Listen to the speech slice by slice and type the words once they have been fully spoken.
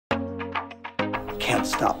can't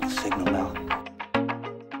stop the signal now.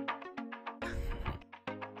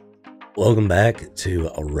 Welcome back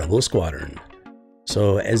to a Rebel Squadron.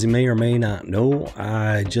 So as you may or may not know,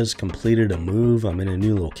 I just completed a move. I'm in a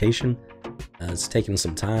new location. It's taking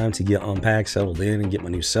some time to get unpacked, settled in, and get my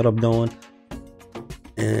new setup going.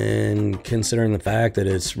 And considering the fact that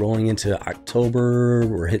it's rolling into October,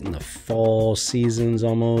 we're hitting the fall seasons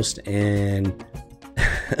almost, and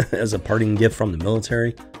as a parting gift from the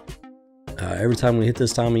military, every time we hit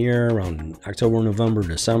this time of year, around October, November,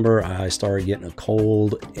 December, I start getting a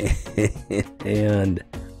cold, and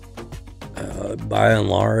by and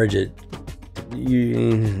large, it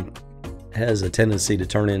has a tendency to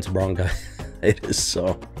turn into bronchitis.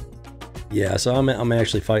 So yeah, so I'm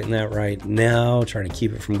actually fighting that right now, trying to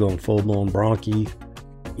keep it from going full-blown bronchi.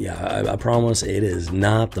 Yeah, I promise it is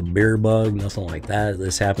not the beer bug, nothing like that.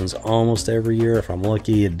 This happens almost every year. If I'm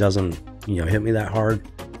lucky, it doesn't, hit me that hard.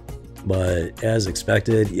 But as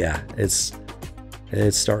expected, yeah, it's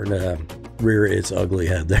starting to rear its ugly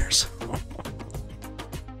head there. So,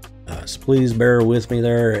 so please bear with me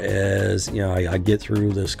there as I get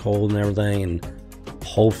through this cold and everything, and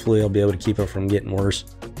hopefully I'll be able to keep it from getting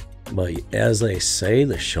worse. But as they say,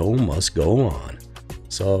 the show must go on.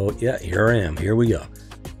 So yeah, here I am. Here we go.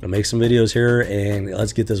 Gonna make some videos here and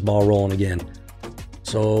let's get this ball rolling again.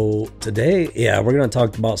 So today, yeah, we're gonna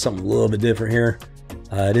talk about something a little bit different here.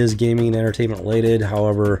 It is gaming and entertainment related.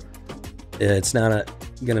 However, it's not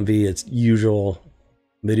gonna be its usual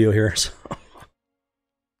video here.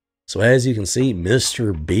 So as you can see,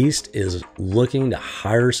 MrBeast is looking to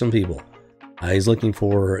hire some people. He's looking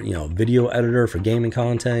for, video editor for gaming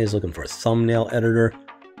content. He's looking for a thumbnail editor.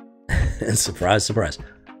 And surprise, surprise.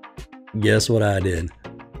 Guess what I did?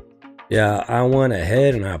 Yeah, I went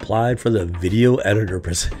ahead and I applied for the video editor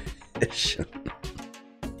position.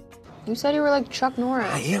 You said you were like Chuck Norris.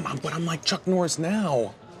 I am, but I'm like Chuck Norris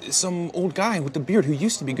now. Some old guy with a beard who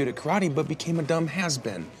used to be good at karate but became a dumb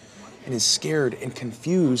has-been and is scared and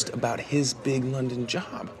confused about his big London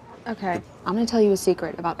job. Okay, I'm gonna tell you a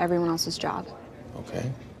secret about everyone else's job.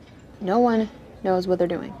 Okay. No one knows what they're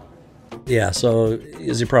doing. Yeah, so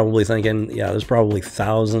as you're probably thinking, yeah, there's probably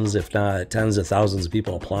thousands, if not tens of thousands of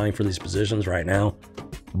people applying for these positions right now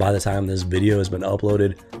by the time this video has been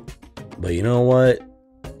uploaded. But you know what?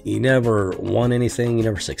 You never won anything, you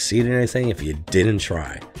never succeeded in anything if you didn't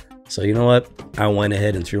try. So you know what? I went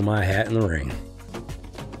ahead and threw my hat in the ring.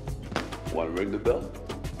 Want to ring the bell?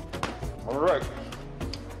 All right.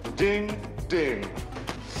 Ding, ding.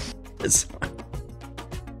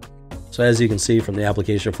 So as you can see from the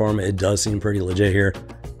application form, it does seem pretty legit here.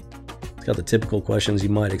 It's got the typical questions you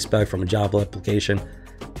might expect from a job application.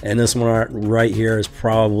 And this one right here is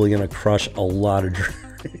probably going to crush a lot of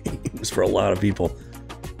dreams for a lot of people.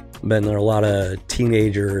 I bet there are a lot of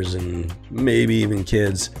teenagers and maybe even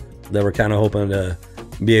kids that were kind of hoping to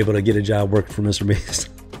be able to get a job working for MrBeast.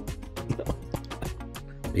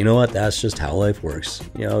 You know what? That's just how life works.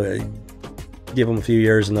 Give them a few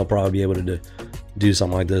years and they'll probably be able to do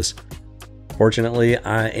something like this. Fortunately,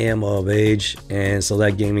 I am of age, and so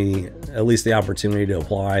that gave me at least the opportunity to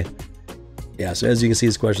apply. Yeah, so as you can see,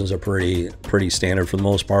 these questions are pretty standard for the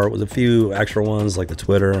most part, with a few extra ones like the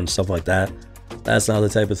Twitter and stuff like that. That's not the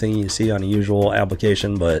type of thing you see on a usual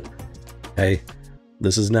application, but hey,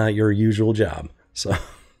 this is not your usual job. So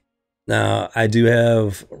now I do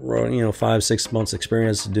have 5-6 months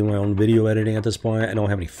experience to do my own video editing at this point. I don't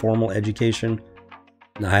have any formal education.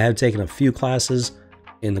 Now I have taken a few classes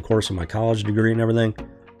in the course of my college degree and everything,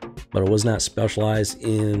 but I was not specialized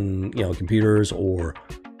in computers or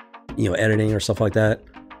editing or stuff like that.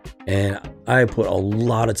 And I put a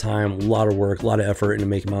lot of time, a lot of work, a lot of effort into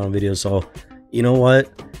making my own videos. So you know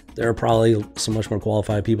what? There are probably so much more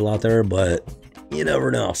qualified people out there, but you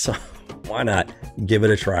never know. So why not give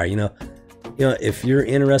it a try? If you're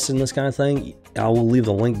interested in this kind of thing, I will leave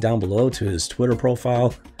the link down below to his Twitter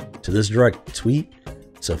profile, to this direct tweet.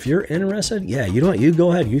 So if you're interested, yeah, you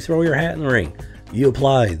go ahead, you throw your hat in the ring. You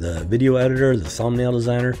apply. The video editor, the thumbnail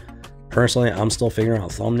designer. Personally, I'm still figuring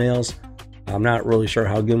out thumbnails. I'm not really sure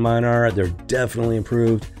how good mine are. They're definitely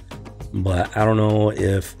improved, but I don't know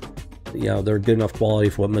if they're good enough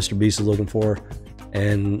quality for what MrBeast is looking for.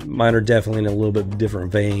 And mine are definitely in a little bit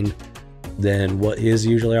different vein than what his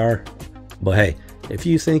usually are. But hey, if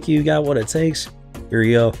you think you got what it takes, here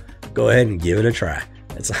you go. Go ahead and give it a try.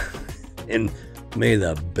 And may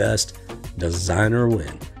the best designer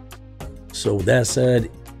win. So with that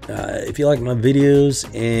said, if you like my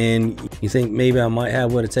videos and you think maybe I might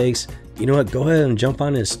have what it takes, you know what? Go ahead and jump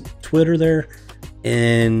on his Twitter there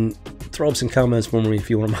and throw up some comments for me if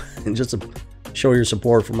you want to, just to show your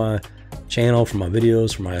support for my channel, for my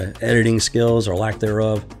videos, for my editing skills or lack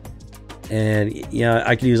thereof. And yeah,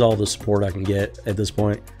 I could use all the support I can get at this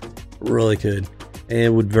point. Really could. And it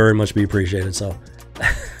would very much be appreciated. So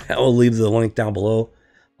I will leave the link down below.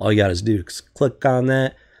 All you got to do is click on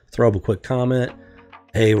that, throw up a quick comment.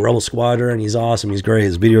 Hey, Rebel Squadron, he's awesome, he's great,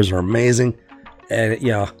 his videos are amazing. And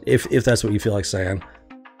yeah, if that's what you feel like saying,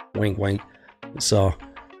 wink, wink. So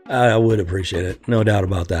I would appreciate it, no doubt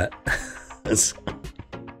about that.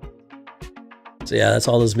 So yeah, that's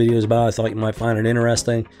all this video is about. I thought you might find it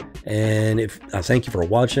interesting. And I thank you for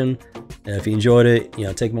watching. And if you enjoyed it, you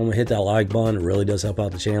know, take a moment, hit that like button. It really does help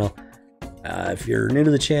out the channel. If you're new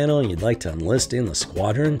to the channel and you'd like to enlist in the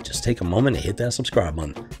squadron, just take a moment to hit that subscribe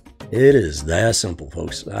button. It is that simple,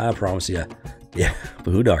 folks. I promise you. Yeah,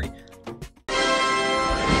 boo doggy.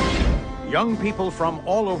 Young people from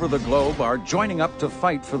all over the globe are joining up to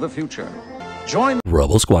fight for the future. Join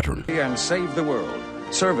Rebel Squadron and save the world.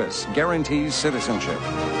 Service guarantees citizenship.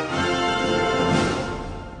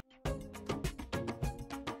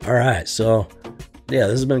 All right, so yeah,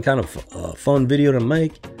 this has been kind of a fun video to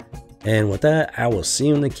make. And with that, I will see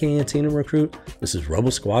you in the Cantina Recruit. This is Rebel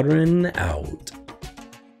Squadron out.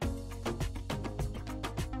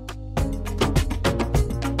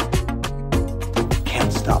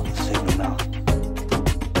 Can't stop the signal.